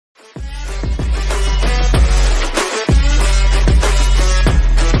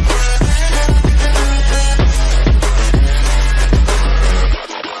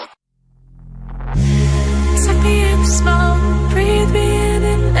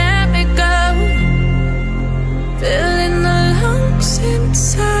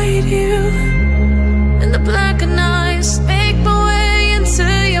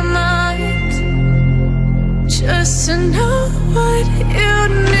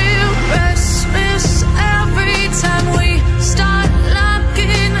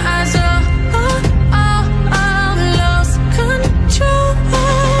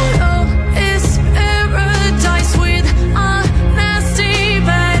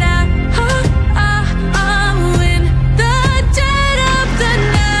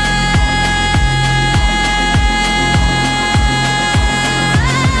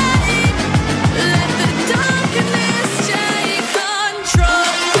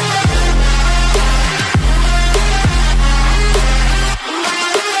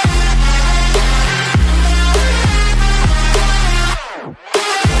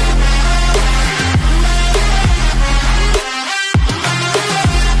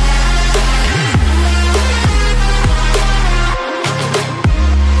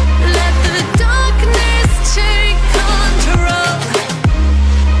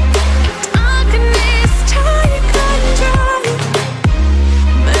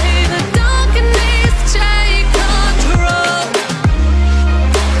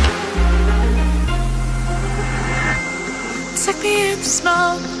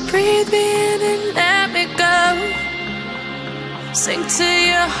Breathe me in and let me go. Sink to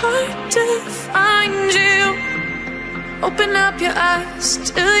your heart to find you. Open up your eyes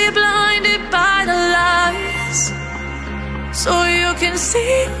till you're blinded by the lies, so you can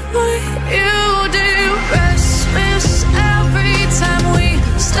see what you do. Restless every time we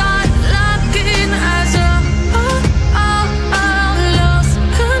start looking as a lost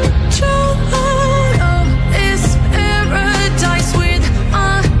control of this paradise with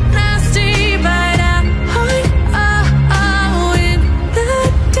honesty. But I'm in the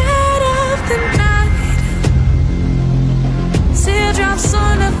dead of the night. Teardrops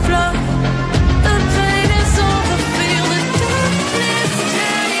on the floor. The pain is over. Feel the darkness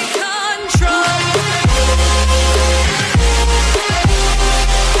take control.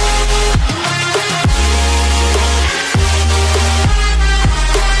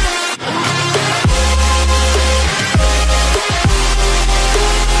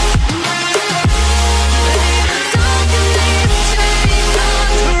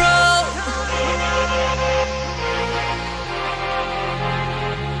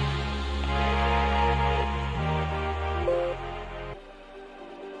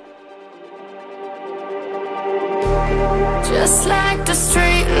 Just like the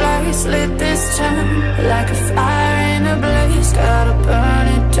street lights lit this town, like a fire in a blaze, gotta burn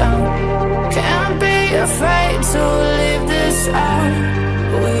it down. Can't be afraid to leave this out.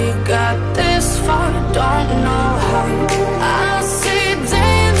 We got this far, don't know how. I see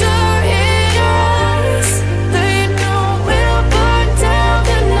danger in your eyes. They know we'll burn down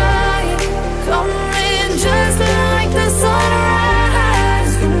the night. Coming just like the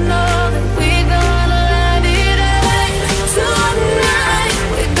sunrise. You know that we gonna light it up tonight.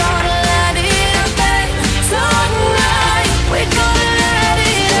 We gonna light it up tonight. We gonna light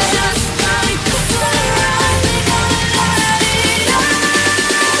it up just like the sunrise. We gonna light it up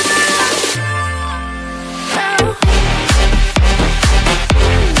now.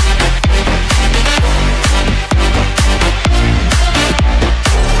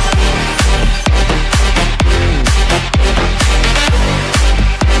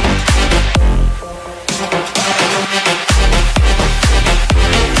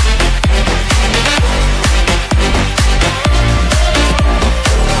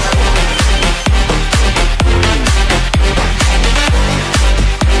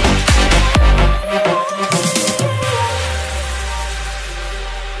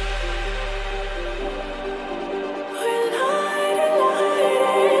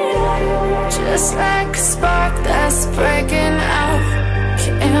 Just like a spark that's breaking out.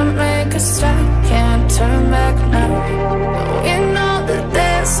 Can't make a stop, can't turn back now. We know that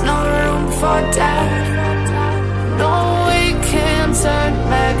there's no room for doubt. No, we can't turn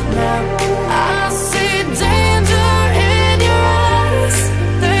back now. I see danger in your eyes.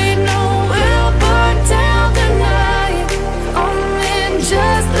 They know we'll burn down the night. Coming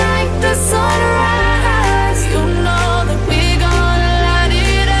just like the sunrise. You know that we gonna light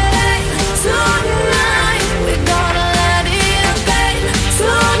it up tonight. We gonna light it up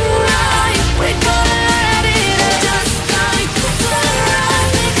tonight. We gonna light it up just like the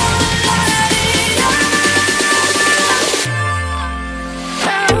sunrise. We gonna light it up now.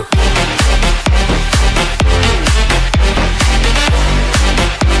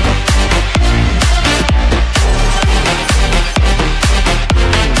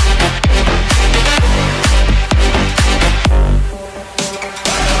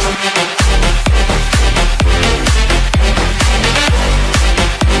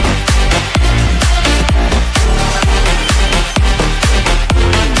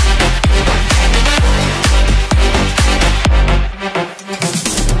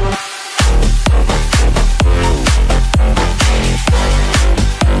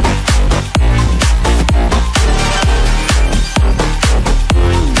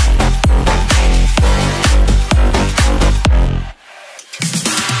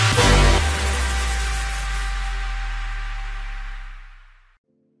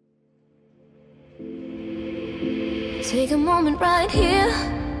 Take a moment right here,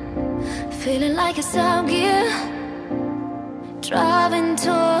 feeling like it's out gear. Driving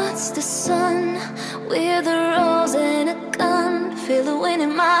towards the sun with a rose and a gun. Feel the wind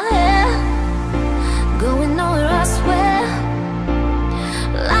in my hair, going nowhere I swear.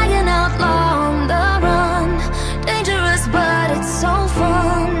 Like an outlaw on the run, dangerous but it's so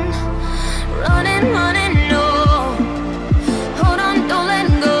fun. Running, running, no. Hold on, don't let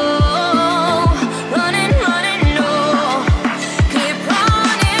go. Running, running, no. Keep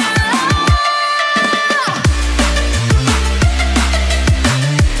running,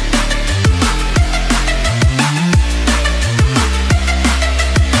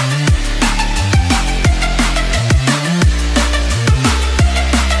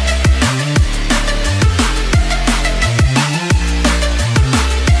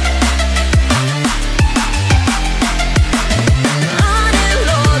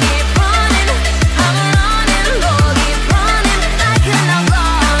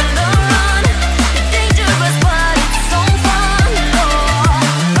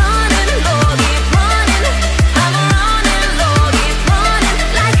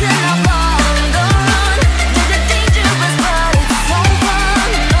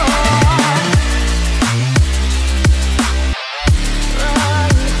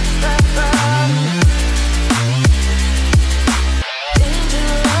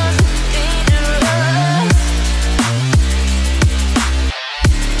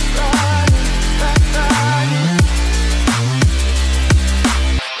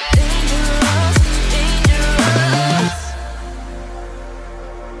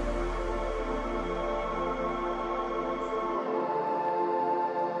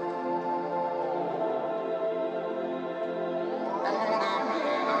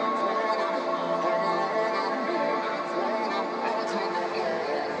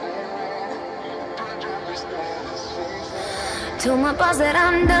 Told my boss that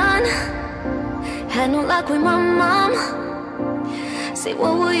I'm done. Had no luck with my mom. Say,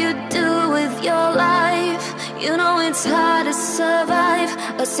 what will you do with your life? You know it's hard to survive.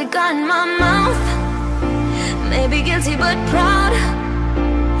 A cigar in my mouth. Maybe guilty but proud.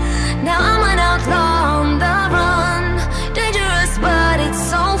 Now I'm an outlaw on the run. Dangerous but it's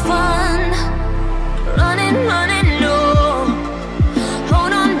so fun. Running, running, no.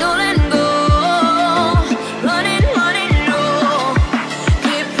 Hold on, don't let go. Running, running, no.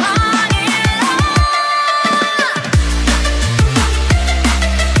 Keep running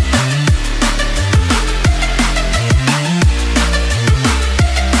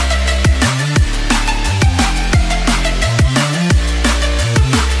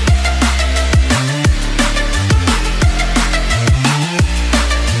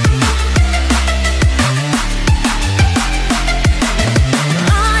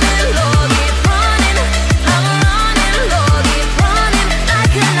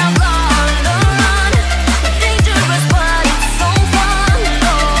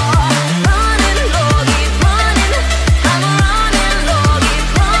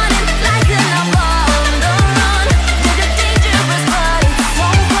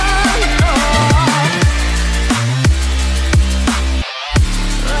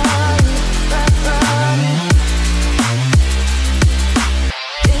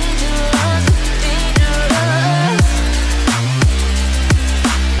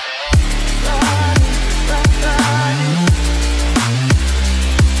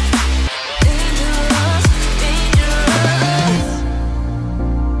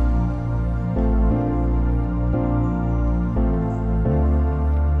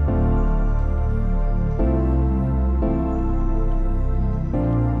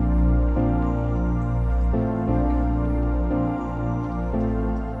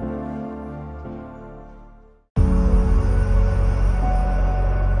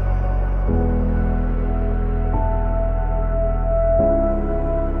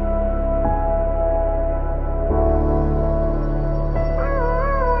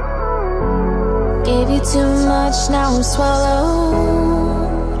Gave you too much, now I'm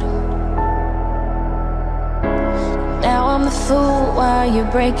swallowed. Now I'm the fool while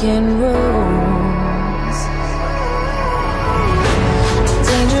you're breaking rules.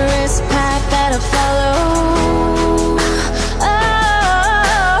 Dangerous path that I follow.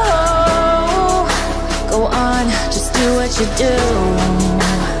 Oh, go on, just do what you do.